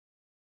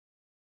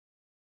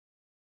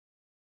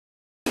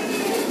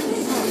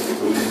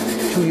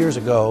2 years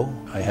ago,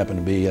 I happened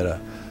to be at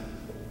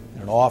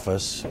in an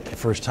office, the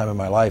first time in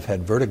my life,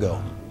 had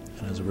vertigo.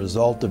 And as a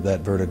result of that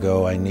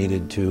vertigo, I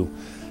needed to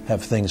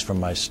have things from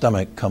my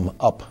stomach come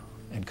up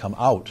and come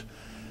out.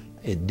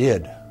 It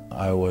did.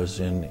 I was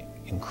in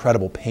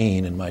incredible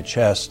pain in my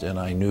chest, and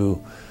I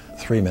knew,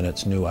 3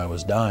 minutes, knew I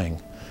was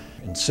dying.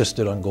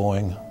 Insisted on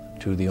going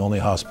to the only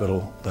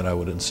hospital that I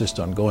would insist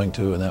on going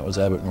to, and that was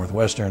Abbott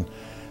Northwestern.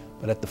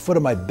 But at the foot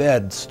of my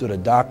bed stood a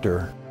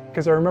doctor.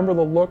 Because I remember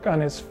the look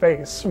on his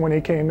face when he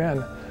came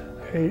in.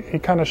 He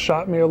kind of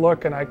shot me a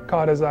look, and I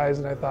caught his eyes,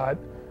 and I thought,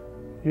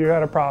 you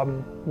got a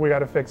problem, we got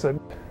to fix it.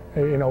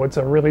 You know, it's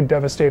a really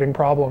devastating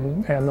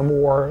problem, and the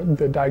more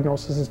the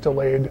diagnosis is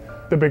delayed,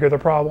 the bigger the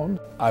problem.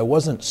 I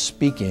wasn't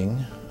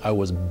speaking, I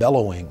was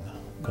bellowing,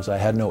 because I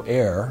had no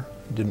air.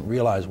 Didn't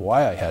realize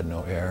why I had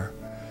no air.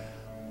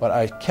 But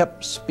I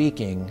kept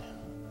speaking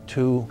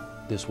to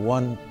this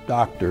one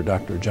doctor,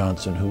 Dr.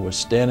 Johnson, who was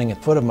standing at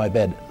the foot of my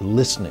bed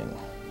listening.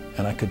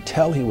 And I could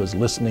tell he was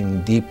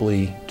listening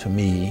deeply to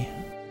me.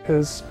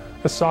 His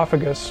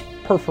esophagus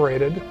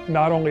perforated.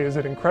 Not only is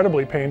it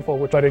incredibly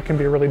painful, but it can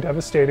be really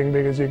devastating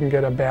because you can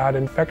get a bad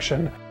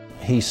infection.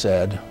 He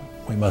said,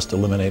 we must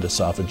eliminate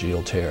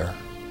esophageal tear.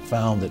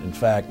 Found that in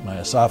fact my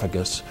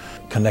esophagus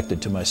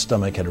connected to my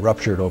stomach had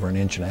ruptured over 1.5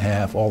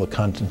 inches. All the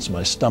contents of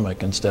my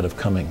stomach, instead of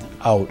coming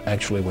out,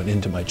 actually went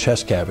into my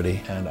chest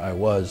cavity, and I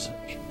was,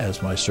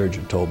 as my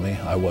surgeon told me,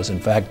 I was in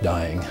fact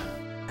dying.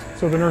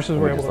 So the nurses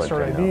were able to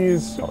start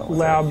IVs,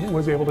 lab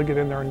was able to get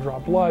in there and draw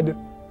blood,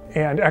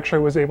 and X-ray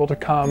was able to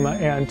come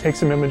and take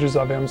some images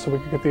of him so we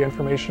could get the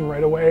information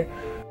right away.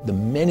 The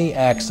many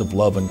acts of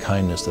love and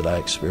kindness that I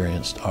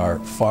experienced are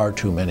far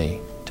too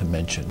many to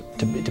mention.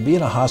 To be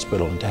in a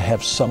hospital and to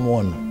have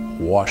someone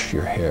wash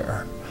your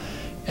hair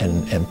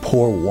and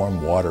pour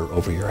warm water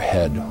over your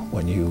head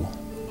when you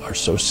are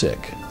so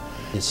sick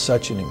is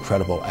such an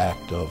incredible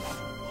act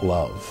of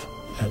love,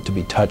 and to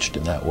be touched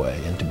in that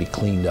way and to be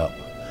cleaned up.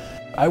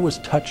 I was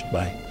touched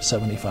by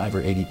 75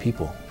 or 80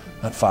 people,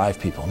 not 5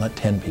 people, not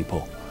 10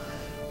 people,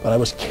 but I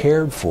was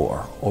cared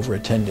for over a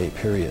 10-day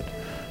period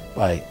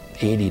by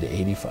 80 to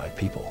 85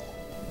 people,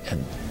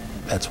 and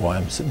that's why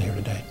I'm sitting here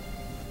today.